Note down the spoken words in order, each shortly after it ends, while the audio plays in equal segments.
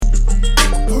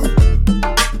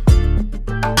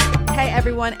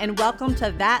everyone, and welcome to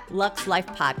That Luxe Life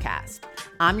podcast.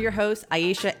 I'm your host,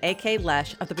 Aisha A.K.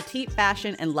 Lesh of the petite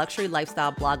fashion and luxury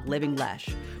lifestyle blog Living Lesh,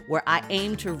 where I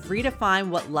aim to redefine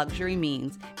what luxury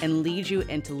means and lead you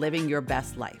into living your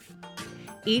best life.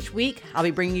 Each week, I'll be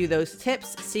bringing you those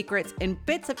tips, secrets, and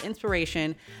bits of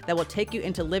inspiration that will take you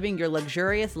into living your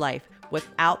luxurious life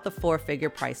without the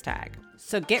four-figure price tag.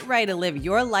 So get ready to live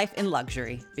your life in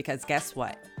luxury, because guess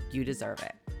what? You deserve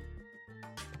it.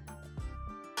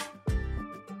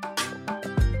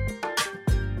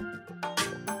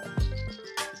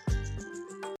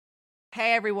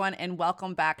 Hey everyone, and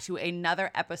welcome back to another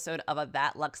episode of a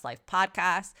That Luxe Life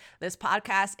podcast. This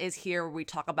podcast is here where we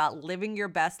talk about living your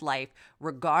best life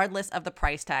regardless of the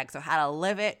price tag. So how to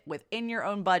live it within your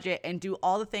own budget and do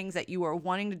all the things that you are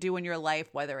wanting to do in your life,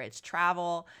 whether it's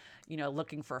travel,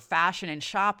 looking for fashion and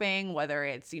shopping, whether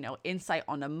it's, insight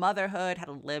on the motherhood, how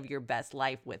to live your best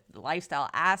life with the lifestyle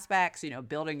aspects,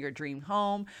 building your dream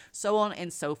home, so on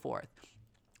and so forth.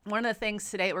 One of the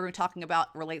things today we're going to be talking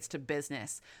about relates to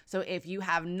business. So if you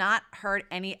have not heard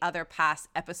any other past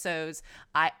episodes,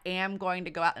 I am going to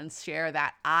go out and share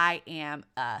that I am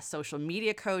a social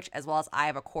media coach, as well as I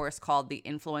have a course called The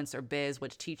Influencer Biz,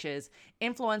 which teaches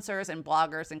influencers and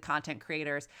bloggers and content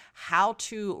creators how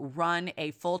to run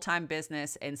a full-time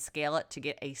business and scale it to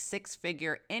get a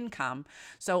six-figure income.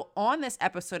 So on this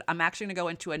episode, I'm actually going to go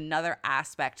into another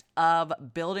aspect of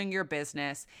building your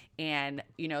business and,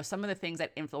 some of the things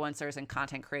that influencers and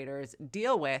content creators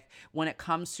deal with when it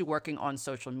comes to working on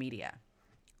social media.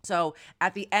 So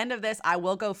at the end of this, I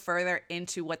will go further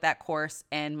into what that course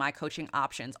and my coaching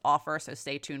options offer. So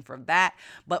stay tuned for that.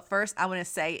 But first, I want to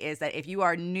say is that if you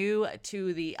are new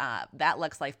to the That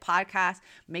Luxe Life podcast,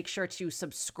 make sure to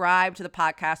subscribe to the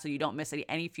podcast so you don't miss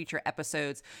any future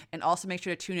episodes. And also make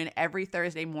sure to tune in every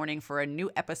Thursday morning for a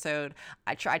new episode.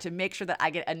 I try to make sure that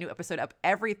I get a new episode up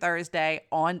every Thursday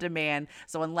on demand.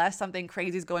 So unless something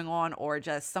crazy is going on or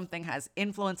just something has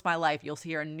influenced my life, you'll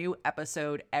hear a new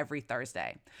episode every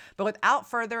Thursday. But without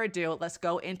further ado, let's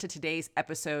go into today's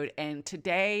episode. And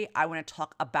today I want to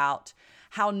talk about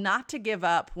how not to give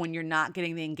up when you're not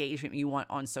getting the engagement you want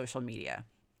on social media.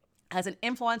 As an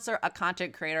influencer, a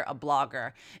content creator, a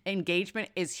blogger, engagement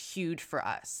is huge for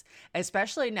us,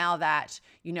 especially now that,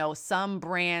 some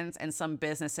brands and some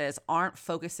businesses aren't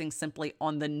focusing simply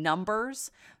on the numbers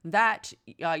that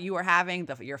you are having,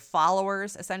 your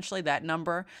followers, essentially that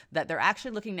number, that they're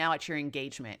actually looking now at your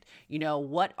engagement.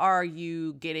 What are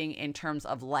you getting in terms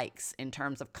of likes, in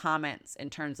terms of comments, in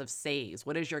terms of saves?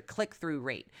 What is your click-through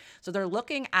rate? So they're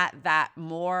looking at that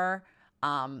more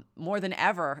than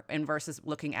ever in versus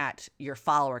looking at your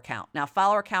follower count. Now,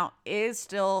 follower count is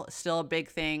still a big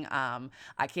thing.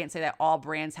 I can't say that all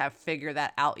brands have figured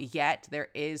that out yet. There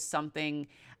is something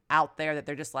out there that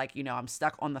they're just like, I'm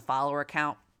stuck on the follower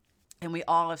count. And we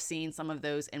all have seen some of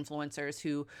those influencers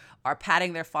who are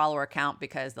padding their follower count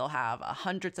because they'll have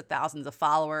hundreds of thousands of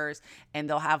followers and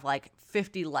they'll have like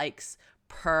 50 likes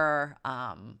per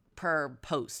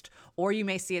post. Or you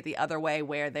may see it the other way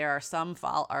where there are some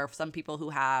people who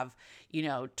have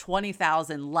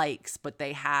 20,000 likes, but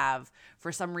they have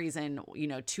for some reason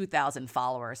 2,000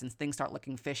 followers, and things start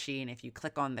looking fishy. And if you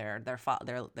click on their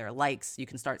likes, you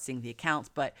can start seeing the accounts.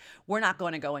 But we're not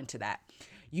going to go into that.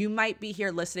 You might be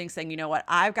here listening saying,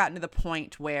 I've gotten to the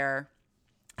point where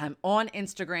I'm on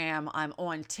Instagram, I'm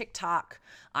on TikTok,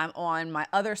 I'm on my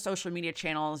other social media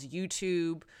channels,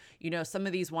 YouTube, some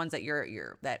of these ones that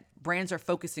that brands are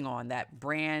focusing on, that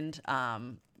brand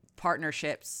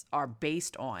partnerships are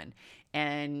based on.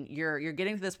 And you're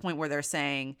getting to this point where they're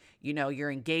saying,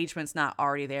 your engagement's not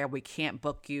already there, we can't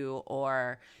book you,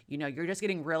 or, you're just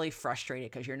getting really frustrated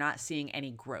because you're not seeing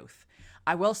any growth.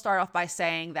 I will start off by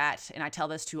saying that, and I tell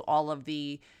this to all of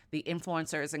the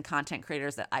influencers and content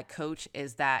creators that I coach,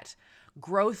 is that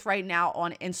growth right now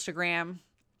on Instagram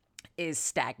is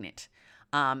stagnant.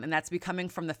 And that's becoming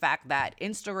from the fact that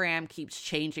Instagram keeps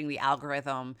changing the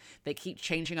algorithm. They keep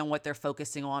changing on what they're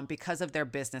focusing on because of their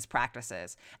business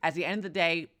practices. At the end of the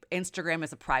day, Instagram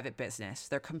is a private business.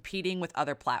 They're competing with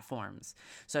other platforms.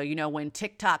 So, when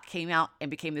TikTok came out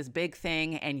and became this big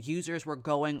thing and users were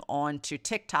going on to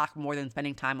TikTok more than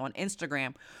spending time on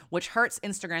Instagram, which hurts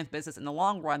Instagram's business in the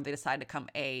long run, they decided to become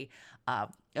a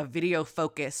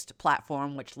video-focused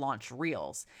platform, which launched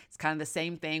Reels. It's kind of the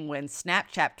same thing when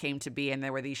Snapchat came to be and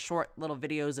there were these short little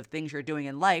videos of things you're doing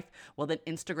in life. Well, then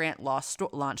Instagram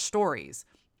launched Stories.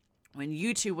 When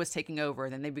YouTube was taking over,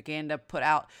 then they began to put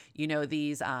out,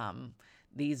 these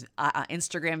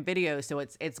Instagram videos. So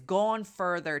it's gone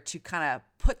further to kind of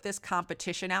put this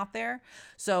competition out there.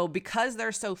 So because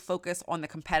they're so focused on the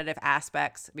competitive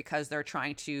aspects, because they're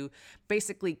trying to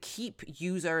basically keep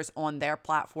users on their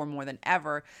platform more than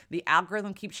ever, the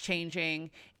algorithm keeps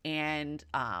changing, and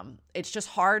it's just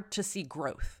hard to see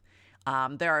growth.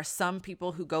 There are some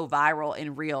people who go viral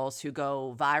in reels, who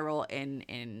go viral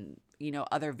in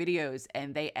other videos,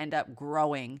 and they end up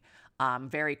growing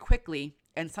very quickly.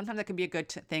 And sometimes that can be a good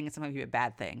thing, and sometimes it can be a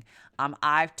bad thing.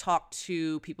 I've talked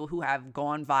to people who have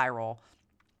gone viral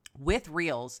with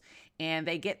reels, and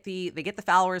they get the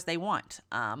followers they want.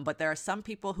 But there are some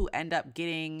people who end up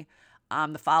getting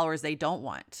the followers they don't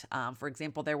want. For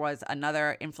example, there was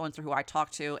another influencer who I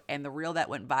talked to, and the reel that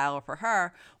went viral for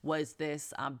her was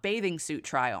this bathing suit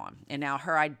try on. And now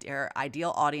her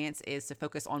ideal audience is to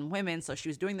focus on women. So she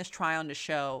was doing this try on to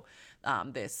show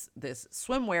this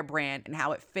swimwear brand and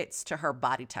how it fits to her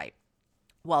body type.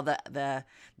 Well, the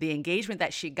engagement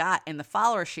that she got and the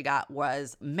followers she got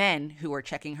was men who were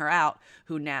checking her out,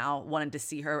 who now wanted to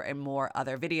see her in more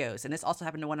other videos. And this also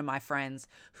happened to one of my friends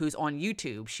who's on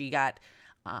YouTube. She got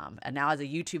and now has a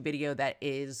YouTube video that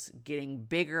is getting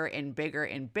bigger and bigger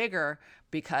and bigger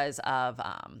because of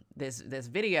this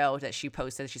video that she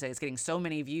posted. She said it's getting so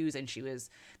many views, and she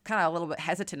was kind of a little bit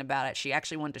hesitant about it. She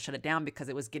actually wanted to shut it down because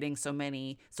it was getting so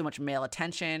much male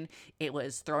attention. It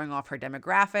was throwing off her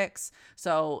demographics.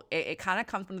 So it kind of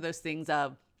comes from those things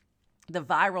of the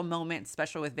viral moment,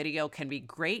 especially with video, can be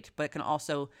great, but it can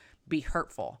also be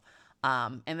hurtful.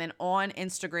 And then on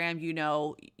Instagram,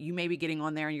 you may be getting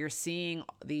on there and you're seeing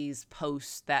these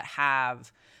posts that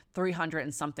have 300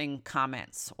 and something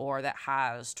comments, or that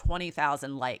has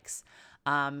 20,000 likes.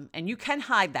 And you can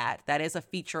hide that. That is a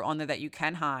feature on there that you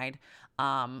can hide.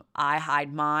 I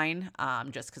hide mine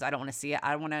just because I don't want to see it.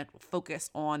 I want to focus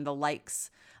on the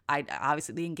likes.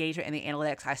 Obviously the engagement and the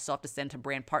analytics I still have to send to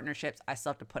brand partnerships. I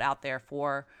still have to put out there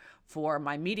for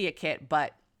my media kit,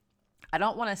 but I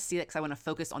don't want to see it because I want to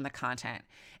focus on the content.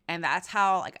 And that's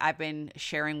how I've been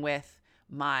sharing with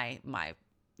my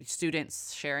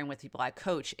students, sharing with people I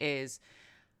coach, is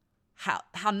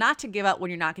how not to give up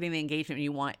when you're not getting the engagement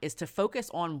you want, is to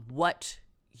focus on what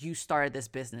you started this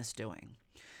business doing.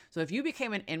 So if you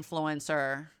became an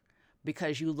influencer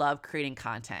because you love creating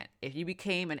content, if you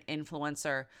became an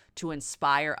influencer to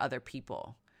inspire other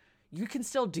people, you can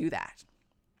still do that.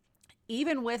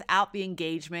 Even without the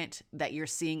engagement that you're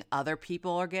seeing other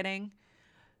people are getting,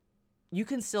 you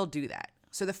can still do that.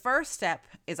 So the first step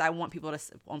is I want people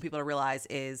to realize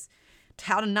is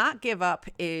how to not give up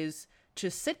is to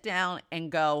sit down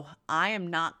and go, I am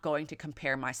not going to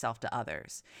compare myself to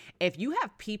others. If you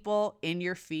have people in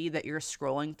your feed that you're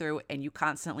scrolling through and you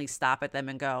constantly stop at them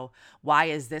and go, why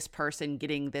is this person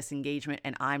getting this engagement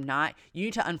and I'm not? You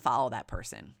need to unfollow that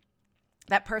person.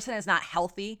 That person is not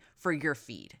healthy for your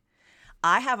feed.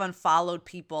 I have unfollowed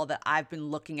people that I've been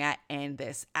looking at, and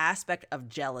this aspect of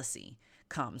jealousy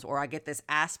comes, or I get this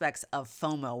aspects of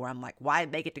FOMO where I'm like, why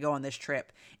did they get to go on this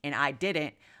trip and I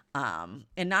didn't?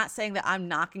 And not saying that I'm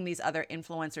knocking these other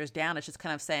influencers down. It's just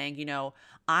kind of saying,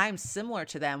 I'm similar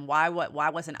to them. Why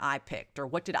wasn't I picked? Or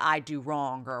what did I do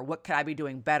wrong? Or what could I be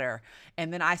doing better?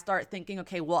 And then I start thinking,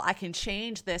 okay, well, I can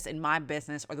change this in my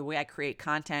business or the way I create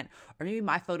content, or maybe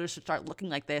my photos should start looking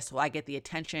like this so I get the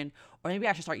attention, or maybe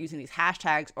I should start using these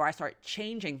hashtags, or I start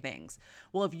changing things.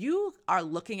 Well, if you are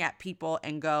looking at people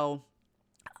and go,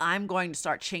 I'm going to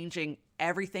start changing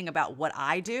everything about what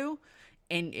I do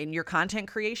in your content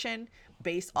creation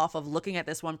based off of looking at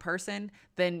this one person,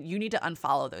 then you need to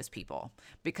unfollow those people,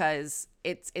 because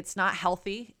it's not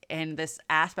healthy. And this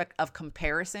aspect of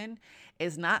comparison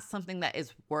is not something that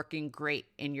is working great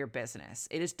in your business.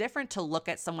 It is different to look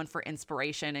at someone for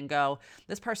inspiration and go,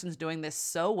 this person's doing this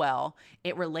so well,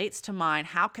 it relates to mine.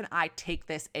 How can I take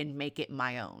this and make it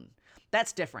my own?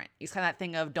 That's different. It's kind of that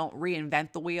thing of don't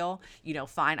reinvent the wheel,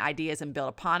 find ideas and build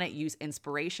upon it, use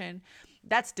inspiration.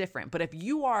 That's different. But if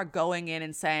you are going in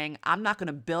and saying, I'm not going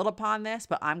to build upon this,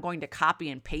 but I'm going to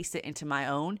copy and paste it into my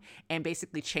own and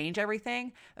basically change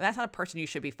everything, that's not a person you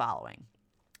should be following.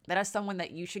 That is someone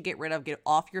that you should get rid of, get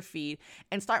off your feed,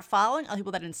 and start following other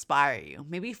people that inspire you.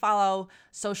 Maybe follow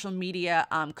social media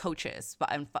coaches,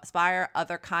 inspire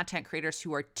other content creators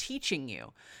who are teaching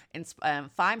you, and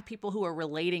find people who are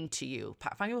relating to you,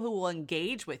 find people who will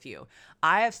engage with you.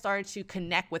 I have started to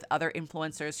connect with other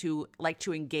influencers who like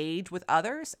to engage with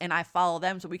others, and I follow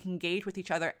them so we can engage with each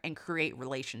other and create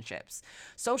relationships.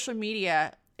 Social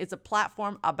media is a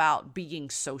platform about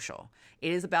being social.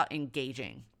 It is about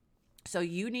engaging. So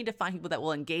you need to find people that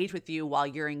will engage with you while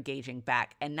you're engaging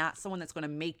back, and not someone that's going to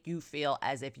make you feel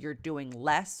as if you're doing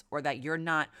less or that you're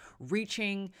not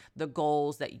reaching the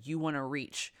goals that you want to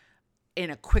reach in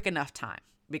a quick enough time,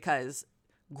 because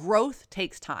growth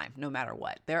takes time no matter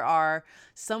what. There are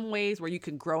some ways where you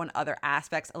can grow in other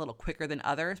aspects a little quicker than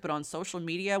others, but on social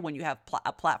media, when you have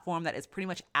a platform that is pretty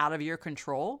much out of your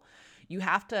control, you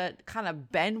have to kind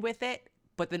of bend with it,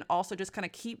 but then also just kind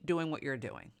of keep doing what you're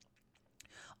doing.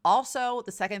 Also,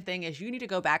 the second thing is you need to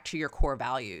go back to your core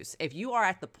values. If you are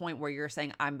at the point where you're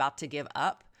saying, I'm about to give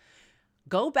up,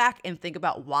 go back and think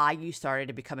about why you started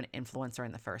to become an influencer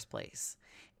in the first place.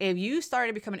 If you started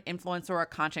to become an influencer or a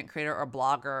content creator or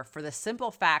blogger for the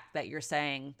simple fact that you're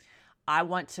saying, I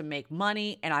want to make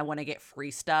money and I want to get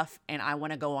free stuff and I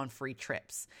want to go on free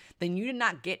trips, then you did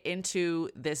not get into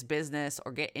this business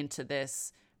or get into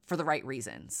this for the right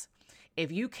reasons.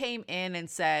 If you came in and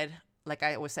said, like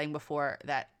I was saying before,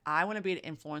 that I want to be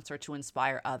an influencer to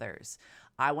inspire others.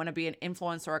 I want to be an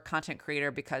influencer or a content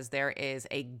creator because there is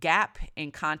a gap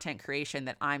in content creation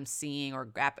that I'm seeing, or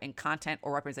gap in content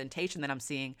or representation that I'm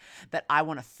seeing that I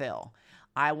want to fill.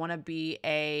 I want to be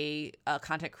a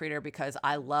content creator because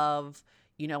I love,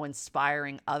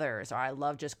 inspiring others, or I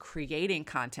love just creating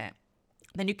content.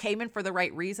 Then you came in for the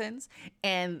right reasons,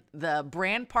 and the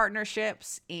brand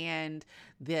partnerships and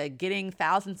the getting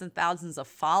thousands and thousands of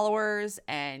followers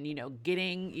and,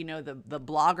 getting, the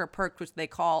blogger perks, which they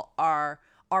call are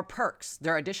perks.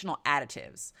 They're additional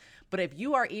additives. But if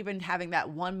you are even having that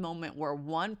one moment where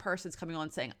one person's coming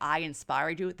on saying, I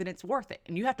inspired you, then it's worth it.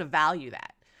 And you have to value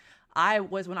that.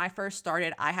 When I first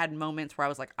started, I had moments where I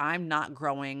was like, I'm not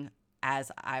growing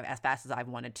as fast as I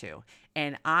wanted to.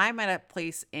 And I'm at a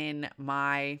place in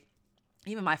my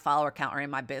follower count or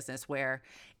in my business where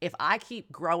if I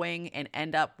keep growing and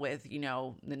end up with,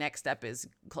 the next step is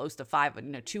close to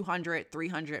 200,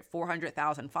 300,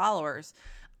 400,000 followers,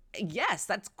 yes,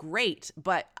 that's great.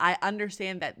 But I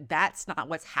understand that that's not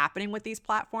what's happening with these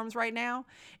platforms right now.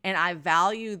 And I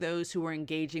value those who are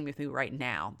engaging with me right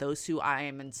now, those who I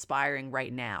am inspiring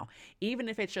right now. Even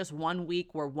if it's just 1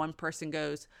 week where one person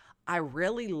goes, I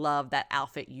really love that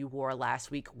outfit you wore last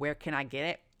week. Where can I get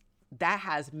it? That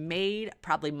has made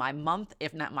probably my month,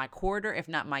 if not my quarter, if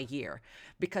not my year,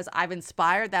 because I've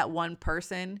inspired that one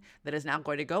person that is now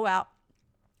going to go out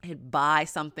and buy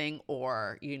something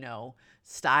or,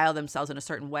 style themselves in a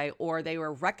certain way, or they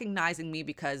were recognizing me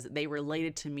because they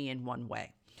related to me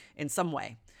in some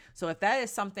way. So if that is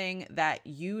something that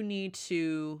you need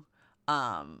to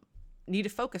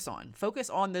focus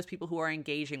on those people who are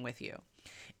engaging with you.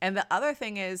 And the other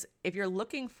thing is, if you're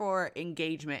looking for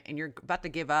engagement and you're about to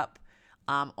give up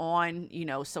on,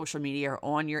 social media or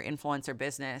on your influencer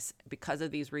business because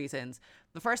of these reasons,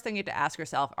 the first thing you have to ask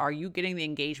yourself, are you getting the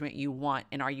engagement you want,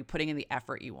 and are you putting in the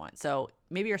effort you want? So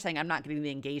maybe you're saying, I'm not getting the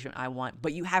engagement I want,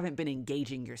 but you haven't been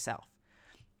engaging yourself.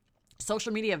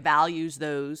 Social media values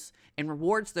those and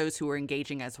rewards those who are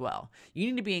engaging as well. You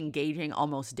need to be engaging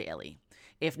almost daily,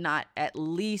 if not at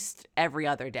least every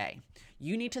other day.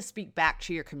 You need to speak back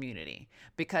to your community,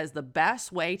 because the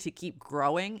best way to keep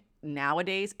growing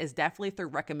nowadays is definitely through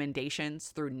recommendations,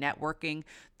 through networking,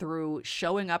 through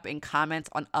showing up in comments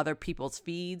on other people's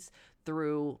feeds,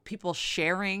 through people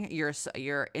sharing your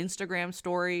Instagram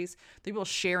stories, people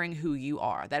sharing who you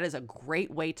are. That is a great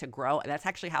way to grow. And that's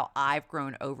actually how I've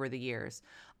grown over the years.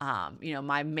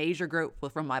 My major growth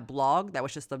was from my blog. That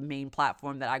was just the main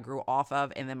platform that I grew off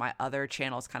of. And then my other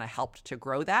channels kind of helped to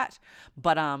grow that.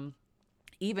 But,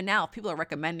 even now, if people are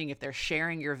recommending, if they're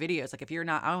sharing your videos, like if you're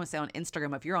not, I don't want to say on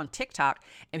Instagram, if you're on TikTok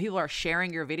and people are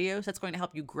sharing your videos, that's going to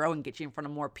help you grow and get you in front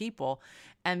of more people.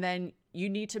 And then you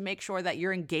need to make sure that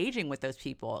you're engaging with those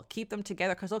people. Keep them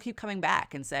together, because they'll keep coming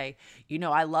back and say,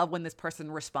 I love when this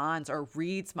person responds or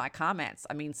reads my comments.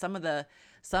 I mean,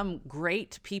 some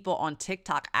great people on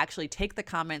TikTok actually take the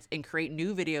comments and create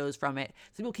new videos from it.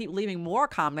 So people keep leaving more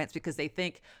comments because they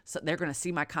think they're going to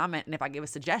see my comment, and if I give a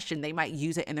suggestion, they might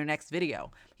use it in their next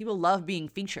video. People love being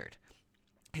featured,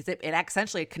 because it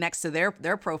essentially connects to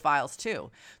their profiles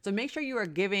too. So make sure you are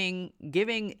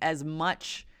giving as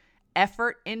much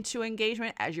effort into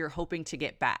engagement as you're hoping to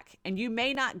get back. And you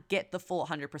may not get the full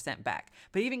 100% back,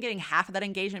 but even getting half of that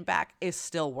engagement back is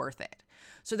still worth it.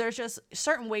 So there's just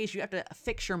certain ways you have to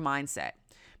fix your mindset.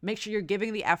 Make sure you're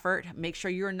giving the effort. Make sure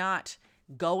you're not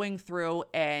going through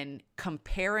and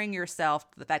comparing yourself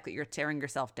to the fact that you're tearing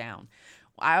yourself down.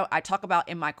 I talk about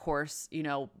in my course,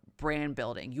 brand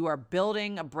building. You are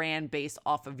building a brand based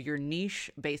off of your niche,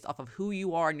 based off of who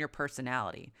you are and your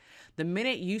personality. The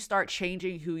minute you start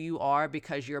changing who you are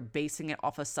because you're basing it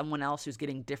off of someone else who's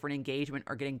getting different engagement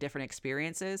or getting different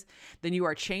experiences, then you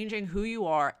are changing who you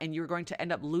are, and you're going to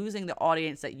end up losing the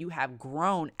audience that you have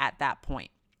grown at that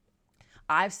point.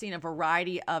 I've seen a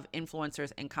variety of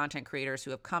influencers and content creators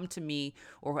who have come to me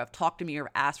or who have talked to me or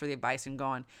asked for the advice and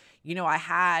gone, I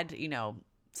had,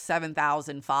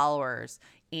 7,000 followers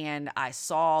and I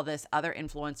saw this other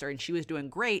influencer and she was doing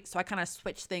great. So I kind of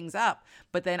switched things up,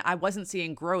 but then I wasn't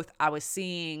seeing growth. I was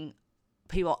seeing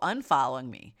people unfollowing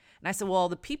me. And I said, well,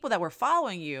 the people that were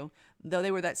following you, though they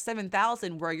were that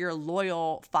 7,000 were your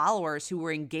loyal followers who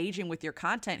were engaging with your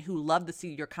content, who loved to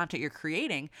see your content you're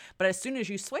creating. But as soon as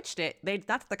you switched it,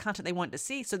 that's the content they wanted to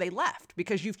see. So they left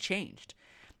because you've changed.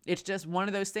 It's just one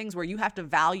of those things where you have to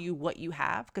value what you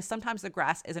have, because sometimes the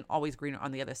grass isn't always greener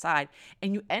on the other side.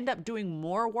 And you end up doing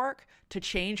more work to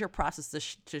change your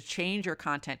process, to change your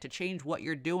content, to change what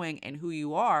you're doing and who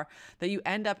you are, that you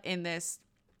end up in this,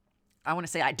 I want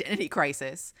to say, identity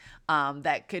crisis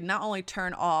that could not only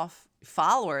turn off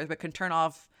followers, but can turn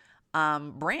off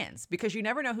brands, because you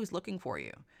never know who's looking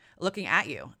at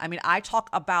you. I mean, I talk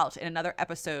about in another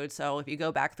episode, so if you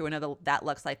go back through another That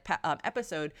Lux Life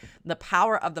episode, the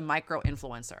power of the micro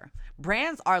influencer.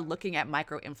 Brands are looking at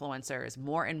micro influencers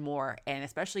more and more, and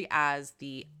especially as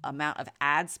the amount of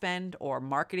ad spend or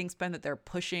marketing spend that they're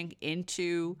pushing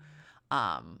into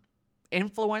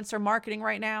influencer marketing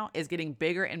right now is getting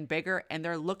bigger and bigger, and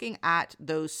they're looking at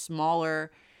those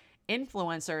smaller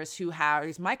influencers who have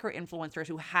these micro influencers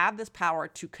who have this power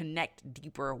to connect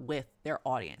deeper with their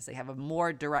audience. They have a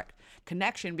more direct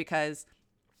connection, because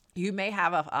you may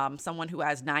have someone who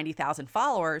has 90,000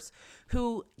 followers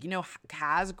who,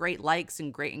 has great likes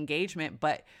and great engagement,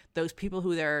 but those people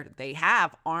who they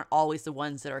have aren't always the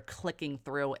ones that are clicking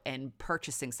through and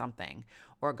purchasing something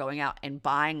or going out and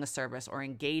buying a service or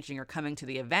engaging or coming to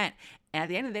the event. And at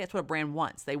the end of the day, that's what a brand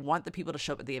wants. They want the people to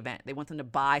show up at the event. They want them to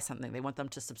buy something. They want them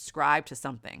to subscribe to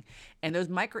something. And those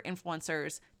micro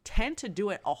influencers tend to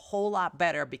do it a whole lot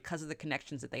better because of the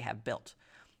connections that they have built.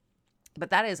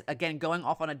 But that is, again, going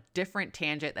off on a different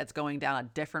tangent that's going down a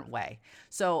different way.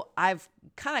 So I've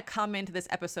kind of come into this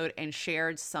episode and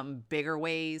shared some bigger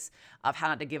ways of how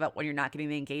not to give up when you're not getting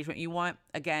the engagement you want.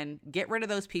 Again, get rid of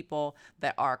those people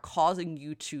that are causing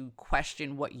you to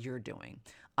question what you're doing.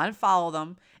 Unfollow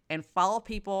them and follow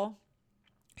people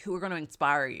who are going to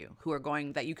inspire you,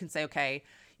 that you can say, okay,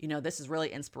 this is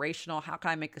really inspirational. How can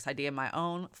I make this idea my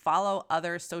own? Follow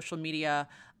other social media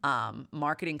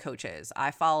marketing coaches.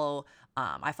 I followed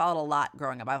a lot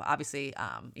growing up. Obviously,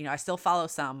 I still follow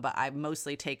some, but I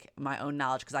mostly take my own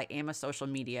knowledge because I am a social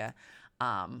media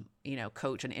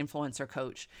coach, an influencer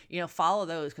coach. Follow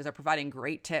those because they're providing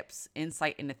great tips,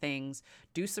 insight into things.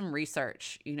 Do some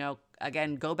research.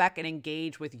 Again, go back and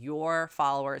engage with your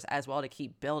followers as well to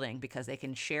keep building, because they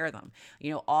can share them.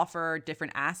 Offer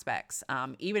different aspects.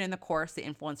 Even in the course, the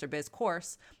Influencer Biz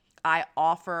course, I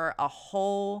offer a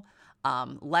whole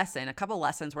a couple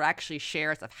lessons where I actually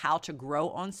shares of how to grow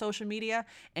on social media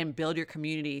and build your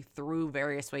community through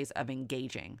various ways of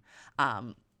engaging.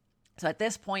 So at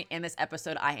this point in this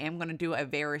episode, I am going to do a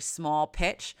very small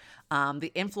pitch.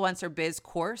 The Influencer Biz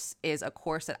course is a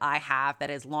course that I have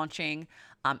that is launching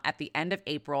at the end of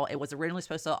April. It was originally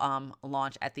supposed to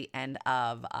launch at the end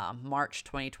of March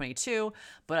 2022,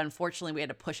 but unfortunately we had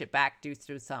to push it back due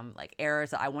to some errors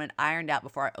that I wanted ironed out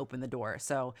before I opened the door.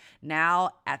 So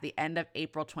now at the end of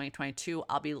April 2022,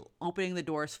 I'll be opening the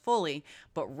doors fully,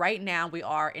 but right now we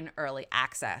are in early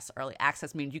access. Early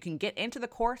access means you can get into the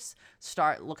course,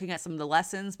 start looking at some of the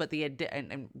lessons, but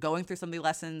and going through some of the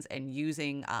lessons and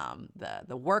using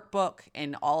the workbook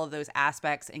and all of those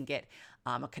aspects, and get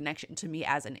a connection to me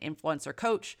as an influencer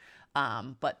coach.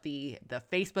 But the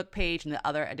Facebook page and the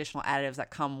other additional additives that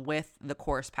come with the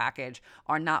course package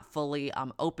are not fully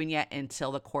open yet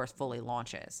until the course fully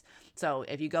launches. So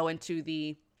if you go into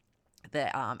the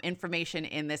information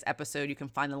in this episode, you can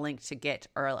find the link to get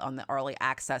on the early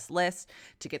access list,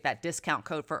 to get that discount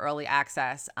code for early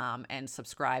access, and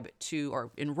subscribe to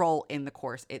or enroll in the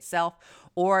course itself.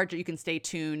 Or you can stay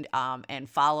tuned and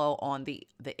follow on the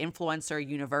Influencer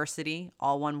University,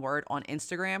 all one word, on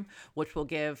Instagram, which will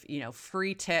give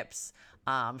free tips,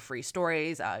 free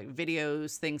stories,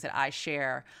 videos, things that I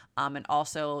share. And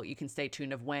also you can stay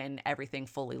tuned of when everything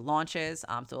fully launches.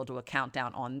 So we'll do a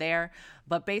countdown on there.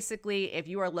 But basically, if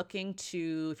you're listening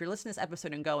to this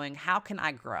episode and going, how can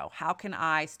I grow? How can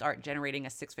I start generating a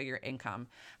 6-figure income?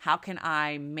 How can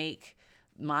I make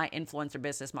my influencer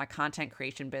business, my content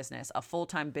creation business, a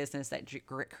full-time business that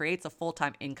creates a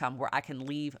full-time income where I can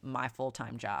leave my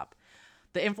full-time job.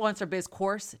 The Influencer Biz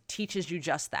course teaches you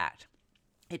just that.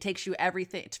 It takes you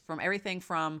everything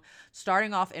from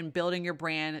starting off and building your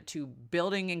brand to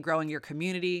building and growing your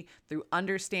community, through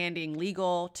understanding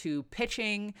legal, to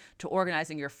pitching, to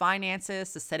organizing your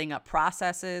finances, to setting up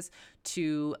processes,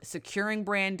 to securing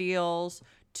brand deals,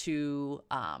 to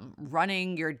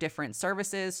running your different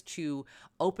services, to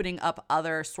opening up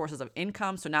other sources of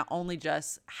income. So not only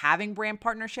just having brand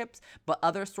partnerships, but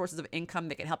other sources of income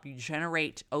that can help you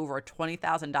generate over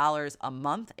 $20,000 a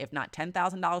month, if not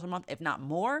 $10,000 a month, if not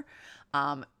more.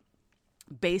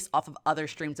 Based off of other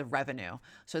streams of revenue.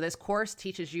 So this course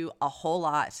teaches you a whole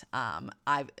lot.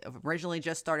 I've originally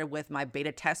just started with my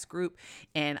beta test group,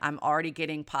 and I'm already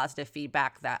getting positive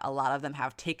feedback that a lot of them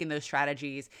have taken those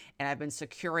strategies, and I've been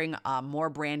securing more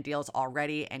brand deals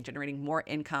already and generating more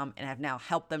income, and have now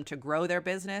helped them to grow their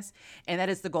business. And that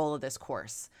is the goal of this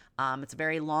course. It's a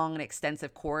very long and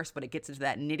extensive course, but it gets into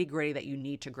that nitty gritty that you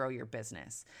need to grow your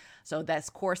business. So this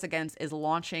course, again, is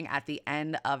launching at the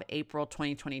end of April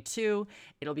 2022.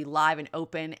 It'll be live and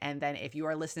open. And then if you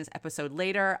are listening to this episode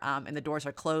later and the doors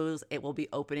are closed, it will be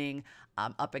opening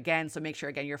up again. So make sure,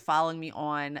 again, you're following me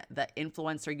on the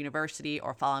Influencer University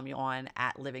or following me on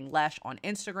 @LivingLesh on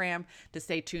Instagram to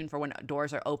stay tuned for when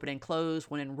doors are open and closed,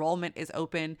 when enrollment is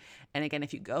open. And again,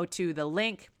 if you go to the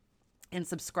link and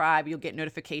subscribe, you'll get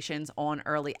notifications on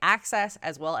early access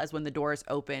as well as when the doors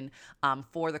open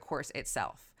for the course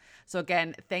itself. So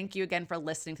again, thank you again for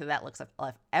listening to That Looks Like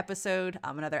Life episode,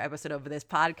 another episode of this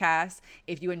podcast.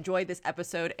 If you enjoyed this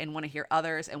episode and want to hear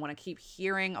others and want to keep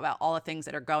hearing about all the things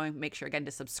that are going, make sure again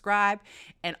to subscribe.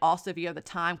 And also, if you have the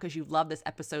time, because you love this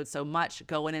episode so much,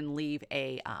 go in and leave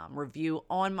a review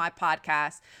on my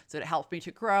podcast so it helps me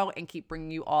to grow and keep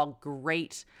bringing you all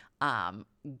great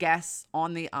guests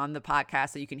on the podcast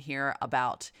so you can hear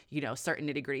about, certain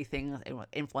nitty gritty things,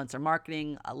 influencer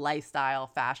marketing, lifestyle,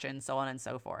 fashion, so on and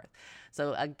so forth.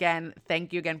 So again,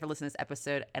 thank you again for listening to this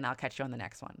episode, and I'll catch you on the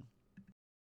next one.